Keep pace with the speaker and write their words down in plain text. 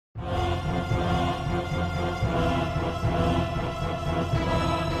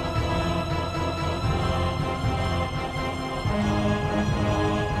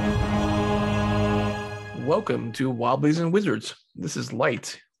welcome to Wobblies and Wizards. This is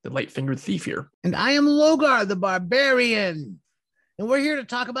Light, the light-fingered thief here. And I am Logar, the barbarian. And we're here to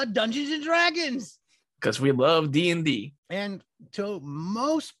talk about Dungeons and Dragons. Because we love D&D. And to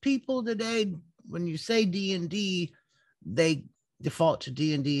most people today, when you say D&D, they default to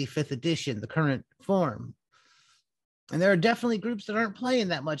D&D 5th edition, the current form. And there are definitely groups that aren't playing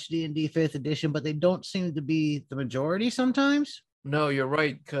that much D&D 5th edition, but they don't seem to be the majority sometimes. No, you're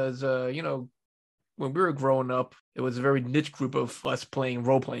right, because, when we were growing up, it was a very niche group of us playing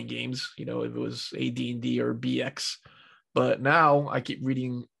role-playing games. If it was AD&D or BX. But now I keep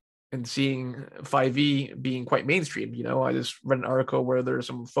reading and seeing 5e being quite mainstream. I just read an article where there's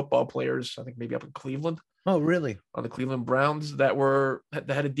some football players, I think maybe up in Cleveland. Oh, really? On the Cleveland Browns that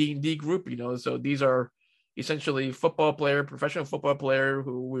had a D&D group, So these are essentially professional football player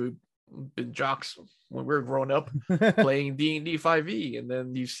who we've been jocks when we were growing up playing D&D 5e. And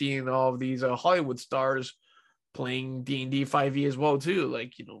then you've seen all of these Hollywood stars playing D&D 5e as well too,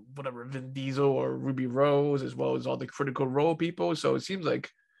 like whatever, Vin Diesel or Ruby Rose, as well as all the Critical Role people. So it seems like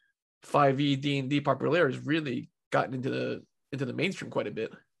 5e D&D popularity has really gotten into the mainstream quite a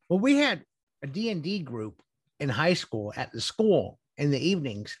bit. Well, we had a D&D group in high school at the school in the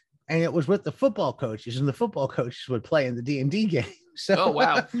evenings, and it was with the football coaches, and the football coaches would play in the D&D game. So, oh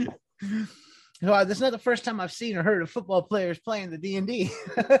wow. So this is not the first time I've seen or heard of football players playing the D&D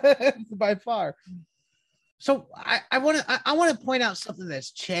by far. So I want to point out something that's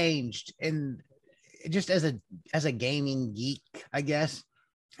changed in just as a gaming geek, I guess.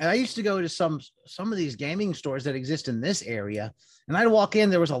 And I used to go to some of these gaming stores that exist in this area, and I'd walk in.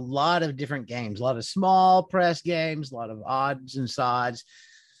 There was a lot of different games, a lot of small press games, a lot of odds and sods,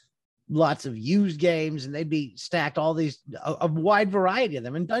 lots of used games, and they'd be stacked, all these, a wide variety of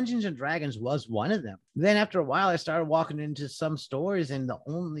them. And Dungeons and Dragons was one of them. Then after a while, I started walking into some stores, and the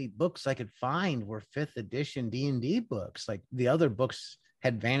only books I could find were 5th edition D&D books. Like the other books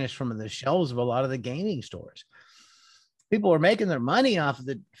had vanished from the shelves of a lot of the gaming stores. People were making their money off of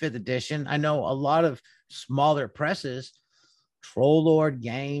the 5th edition. I know a lot of smaller presses, Troll Lord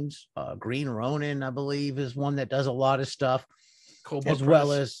Games, Green Ronin, I believe, is one that does a lot of stuff. Kobold as Press.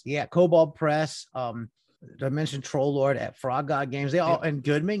 Well as Kobold Press. I mentioned Troll Lord at Frog God Games. They all and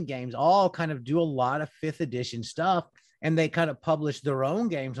Goodman Games all kind of do a lot of 5th edition stuff, and they kind of publish their own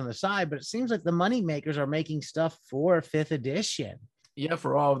games on the side. But it seems like the money makers are making stuff for 5th edition. Yeah,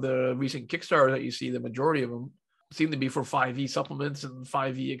 for all of the recent Kickstarter that you see, the majority of them seem to be for 5e supplements and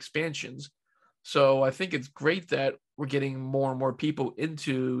 5e expansions. So I think it's great that we're getting more and more people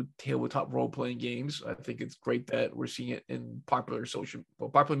into tabletop role-playing games. I think it's great that we're seeing it in popular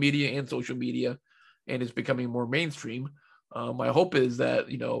media and social media, and it's becoming more mainstream. My hope is that,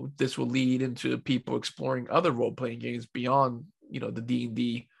 this will lead into people exploring other role-playing games beyond, the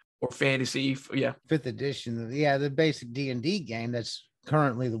D&D or fantasy. Yeah. 5th edition. Yeah, the basic D&D game that's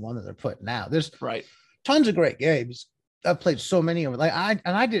currently the one that they're putting out. There's tons of great games. I've played so many of them.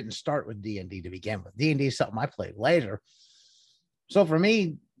 I didn't start with D&D to begin with. D&D is something I played later. So for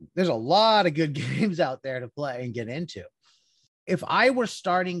me, there's a lot of good games out there to play and get into. If I were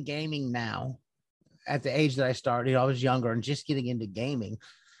starting gaming now, at the age that I started, I was younger and just getting into gaming,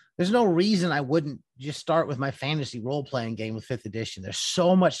 there's no reason I wouldn't just start with my fantasy role-playing game with 5th edition. There's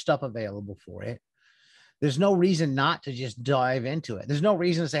so much stuff available for it. There's no reason not to just dive into it. There's no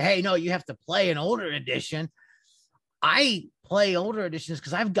reason to say, hey, no, you have to play an older edition. I play older editions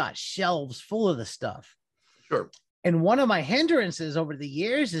because I've got shelves full of the stuff. Sure. And one of my hindrances over the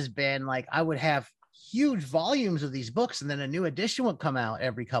years has been like, I would have huge volumes of these books, and then a new edition would come out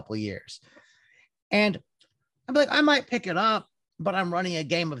every couple of years. And I'm like, I might pick it up, but I'm running a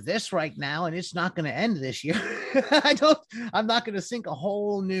game of this right now, and it's not going to end this year. I'm not going to sink a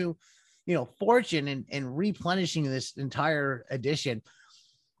whole new, fortune in replenishing this entire edition.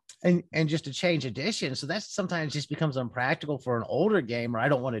 And just to change edition. So that sometimes just becomes impractical for an older gamer. I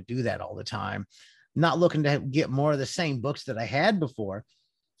don't want to do that all the time. I'm not looking to get more of the same books that I had before.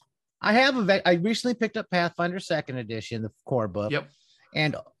 I recently picked up Pathfinder 2nd edition, the core book. Yep.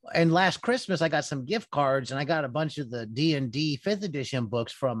 And last Christmas, I got some gift cards, and I got a bunch of the D&D 5th edition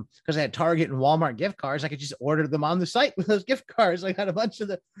books because I had Target and Walmart gift cards. I could just order them on the site with those gift cards. I got a bunch of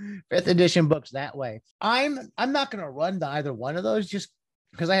the 5th edition books that way. I'm not going to run to either one of those just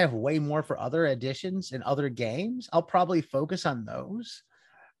because I have way more for other editions and other games. I'll probably focus on those.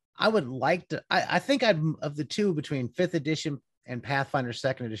 I would like to, I think of the two between 5th edition and Pathfinder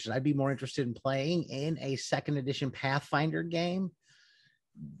 2nd edition, I'd be more interested in playing in a 2nd edition Pathfinder game,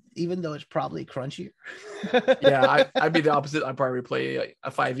 even though it's probably crunchier. Yeah, I'd be the opposite. I'd probably play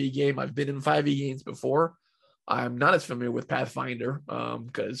a 5e game. I've been in 5e games before. I'm not as familiar with Pathfinder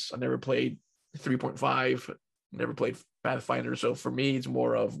because I never played 3.5. Never played Pathfinder, so for me, it's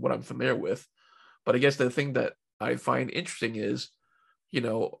more of what I'm familiar with. But I guess the thing that I find interesting is,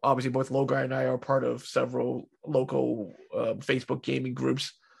 obviously both Logar and I are part of several local Facebook gaming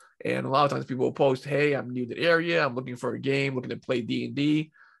groups, and a lot of times people will post, "Hey, I'm new to the area. I'm looking for a game, looking to play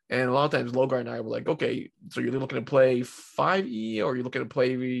D&D." And a lot of times Logar and I were like, "Okay, so you're looking to play 5e, or you're looking to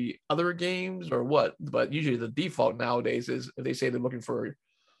play other games, or what?" But usually the default nowadays is if they say they're looking for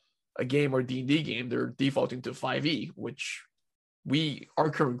a game or D&D game, they're defaulting to 5e, which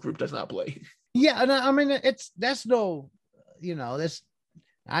our current group does not play. Yeah, and I mean that's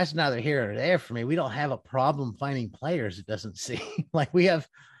neither here nor there for me. We don't have a problem finding players. It doesn't seem like we have.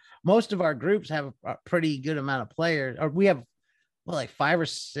 Most of our groups have a pretty good amount of players, or we have like 5 or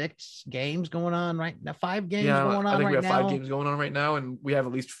 6 games going on right now. 5 games going on I think right we have now. 5 games going on right now, and we have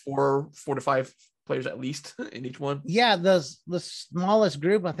at least four to 5 players at least in each one. Yeah, the smallest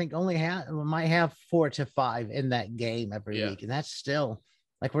group I think might have 4 to 5 in that game every week, and that's still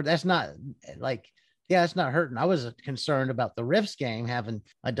like that's not like. Yeah, it's not hurting. I was concerned about the Rifts game having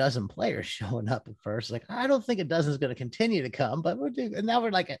a dozen players showing up at first. Like, I don't think a dozen is going to continue to come, but and now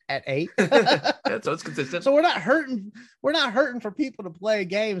we're like at 8. Yeah, so it's consistent. So we're not hurting. We're not hurting for people to play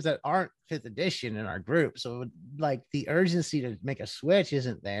games that aren't 5th edition in our group. So like the urgency to make a switch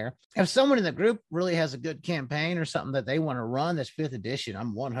isn't there. If someone in the group really has a good campaign or something that they want to run that's 5th edition,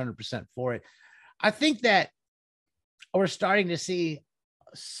 I'm 100% for it. I think that we're starting to see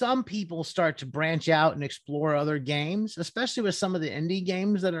some people start to branch out and explore other games, especially with some of the indie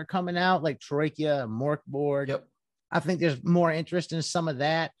games that are coming out, like Troika and Morkborg. Yep. I think there's more interest in some of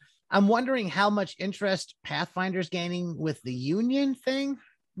that. I'm wondering how much interest Pathfinder's gaining with the Union thing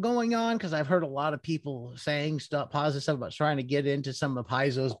going on, because I've heard a lot of people saying positive stuff about trying to get into some of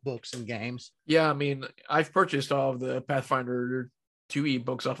Paizo's books and games. Yeah, I mean, I've purchased all of the Pathfinder 2e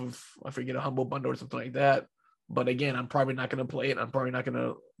books off of, I forget, a Humble Bundle or something like that. But again, I'm probably not going to play it. I'm probably not going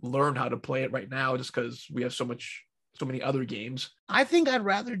to learn how to play it right now just because we have so many other games. I think I'd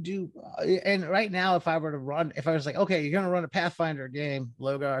rather do, and right now, if I was like, okay, you're going to run a Pathfinder game,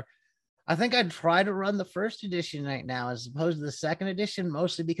 Logar, I think I'd try to run the 1st edition right now as opposed to the 2nd edition,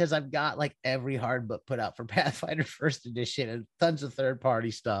 mostly because I've got like every hard book put out for Pathfinder 1st edition and tons of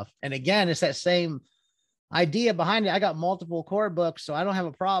third-party stuff. And again, it's that same idea behind it. I got multiple core books, so I don't have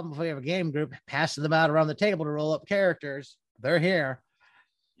a problem if we have a game group passing them out around the table to roll up characters. They're here.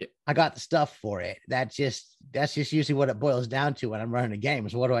 Yeah. I got the stuff for it. That's just usually what it boils down to when I'm running a game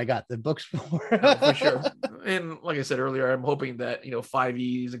is what do I got the books for? For sure. And like I said earlier, I'm hoping that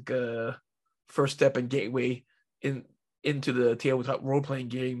 5e is a first step and gateway into the tabletop role-playing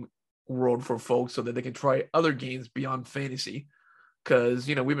game world for folks so that they can try other games beyond fantasy. Because,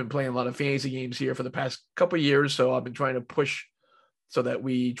 we've been playing a lot of fantasy games here for the past couple of years. So I've been trying to push so that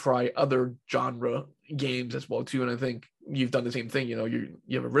we try other genre games as well, too. And I think you've done the same thing. You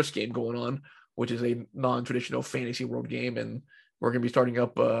have a Risk game going on, which is a non-traditional fantasy world game. And we're going to be starting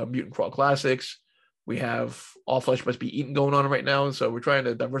up Mutant Crawl Classics. We have All Flesh Must Be Eaten going on right now. So we're trying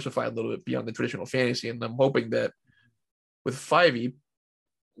to diversify a little bit beyond the traditional fantasy. And I'm hoping that with 5e,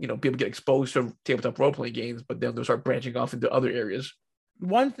 people get exposed to tabletop role-playing games, but then they'll start branching off into other areas.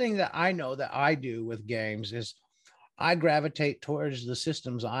 One thing that I know that I do with games is I gravitate towards the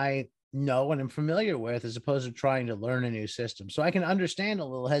systems I know and am familiar with, as opposed to trying to learn a new system. So I can understand a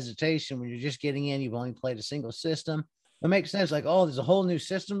little hesitation when you're just getting in, you've only played a single system. It makes sense. Like, oh, there's a whole new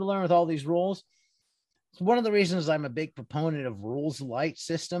system to learn with all these rules. It's one of the reasons I'm a big proponent of rules light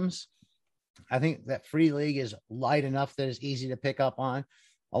systems. I think that Free League is light enough that it's easy to pick up on.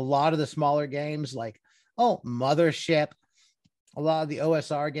 A lot of the smaller games like, Mothership, a lot of the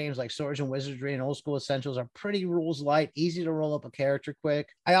OSR games like Swords and Wizardry and Old School Essentials are pretty rules light, easy to roll up a character quick.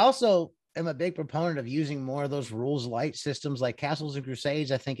 I also am a big proponent of using more of those rules light systems like Castles and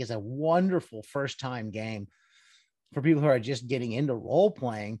Crusades. I think is a wonderful first time game for people who are just getting into role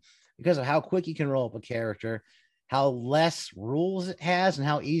playing because of how quick you can roll up a character, how less rules it has, and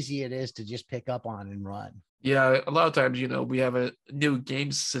how easy it is to just pick up on and run. Yeah, a lot of times, we have a new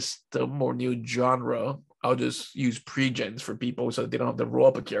game system or new genre. I'll just use pre-gens for people so that they don't have to roll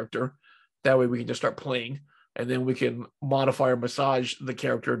up a character. That way we can just start playing, and then we can modify or massage the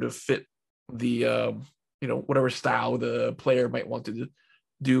character to fit the, whatever style the player might want to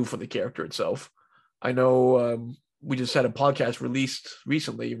do for the character itself. I know we just had a podcast released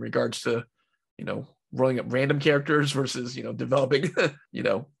recently in regards to, rolling up random characters versus, developing,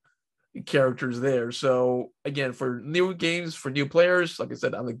 characters there. So again, for new games, for new players, like I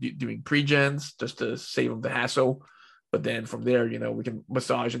said, I like doing pre-gens just to save them the hassle. But then from there, we can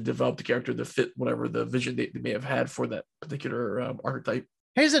massage and develop the character to fit whatever the vision they may have had for that particular archetype.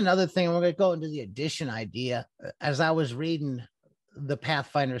 Here's another thing. We're going to go into the edition idea. As I was reading the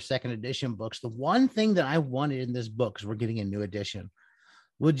Pathfinder second edition books, the one thing that I wanted in this book, because we're getting a new edition,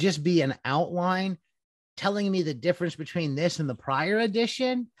 would just be an outline telling me the difference between this and the prior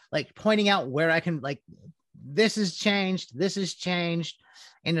edition, like pointing out where I can, like, this has changed,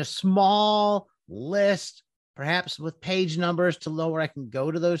 in a small list, perhaps with page numbers to know where I can go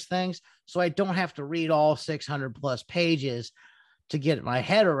to those things. So I don't have to read all 600 plus pages to get my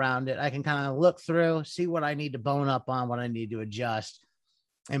head around it. I can kind of look through, see what I need to bone up on, what I need to adjust,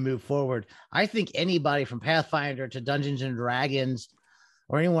 and move forward. I think anybody from Pathfinder to Dungeons and Dragons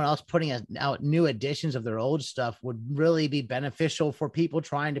or anyone else putting out new editions of their old stuff would really be beneficial for people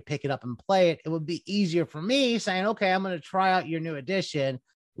trying to pick it up and play it. It would be easier for me saying, okay, I'm going to try out your new edition.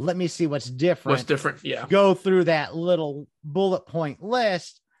 Let me see what's different. What's different? Yeah. Go through that little bullet point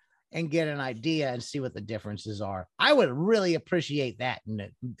list and get an idea and see what the differences are. I would really appreciate that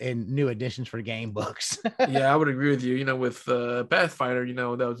in new editions for game books. Yeah, I would agree with you. You know, with Pathfinder, you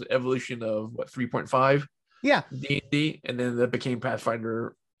know, that was the evolution of what, 3.5? Yeah. D&D, and then that became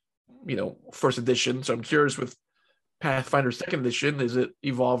Pathfinder, you know, first edition. So I'm curious with Pathfinder second edition, is it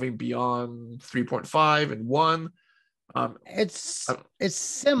evolving beyond 3.5 and 1? It's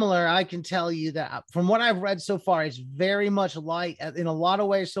similar. I can tell you that from what I've read so far, it's very much like, in a lot of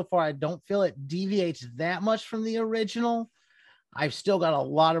ways so far, I don't feel it deviates that much from the original. I've still got a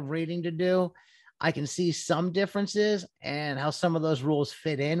lot of reading to do. I can see some differences and how some of those rules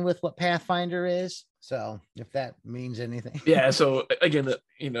fit in with what Pathfinder is. So if that means anything. Yeah. So again,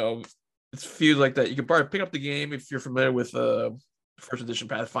 you know, it feels like that you can probably pick up the game if you're familiar with first edition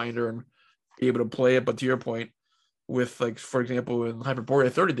Pathfinder and be able to play it. But to your point, with, like, for example, in Hyperborea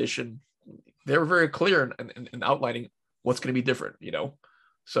third edition, they were very clear in outlining what's going to be different, you know.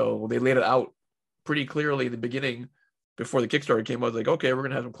 So they laid it out pretty clearly in the beginning before the Kickstarter came out. Like, okay, we're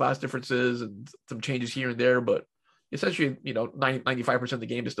going to have some class differences and some changes here and there, but essentially, you know, 95% of the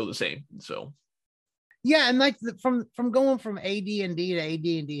game is still the same. So yeah, and like from going from AD&D to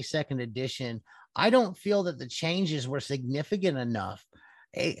AD&D second edition, I don't feel that the changes were significant enough.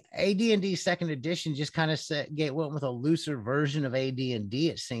 AD&D second edition just kind of went with a looser version of AD&D,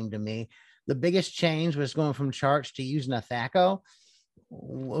 it seemed to me. The biggest change was going from charts to using a THAC0.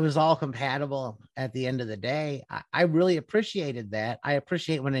 It was all compatible at the end of the day. I really appreciated that. I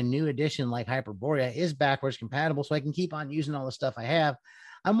appreciate when a new edition like Hyperborea is backwards compatible, so I can keep on using all the stuff I have.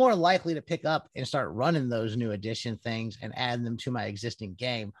 I'm more likely to pick up and start running those new edition things and add them to my existing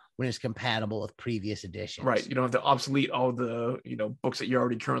game when it's compatible with previous editions. Right. You don't have to obsolete all the, you know, books that you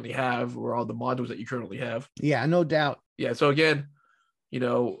already currently have or all the modules that you currently have. Yeah, no doubt. Yeah. So again, you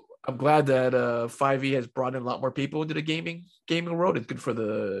know, I'm glad that 5e has brought in a lot more people into the gaming world. It's good for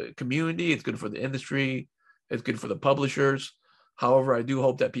the community. It's good for the industry. It's good for the publishers. However, I do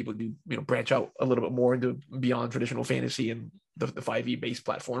hope that people do, you know, branch out a little bit more into beyond traditional fantasy and the 5e based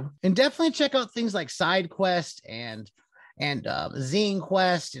platform. And definitely check out things like SideQuest and Zine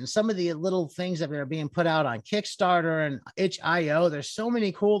Quest and some of the little things that are being put out on Kickstarter and itch.io. There's so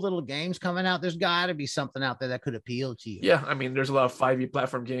many cool little games coming out. There's got to be something out there that could appeal to you. Yeah, I mean, there's a lot of 5e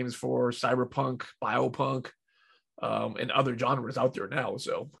platform games for cyberpunk, biopunk, and other genres out there now.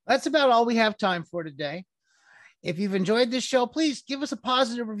 So that's about all we have time for today. If you've enjoyed this show, please give us a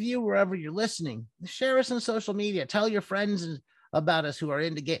positive review wherever you're listening. Share us on social media. Tell your friends about us who are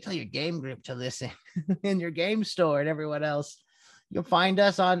into game. Tell your game group to listen in your game store and everyone else. You'll find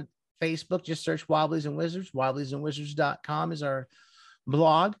us on Facebook. Just search Wobblies and Wizards. Wobbliesandwizards.com is our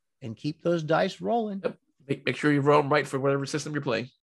blog, and keep those dice rolling. Yep. Make sure you roll them right for whatever system you're playing.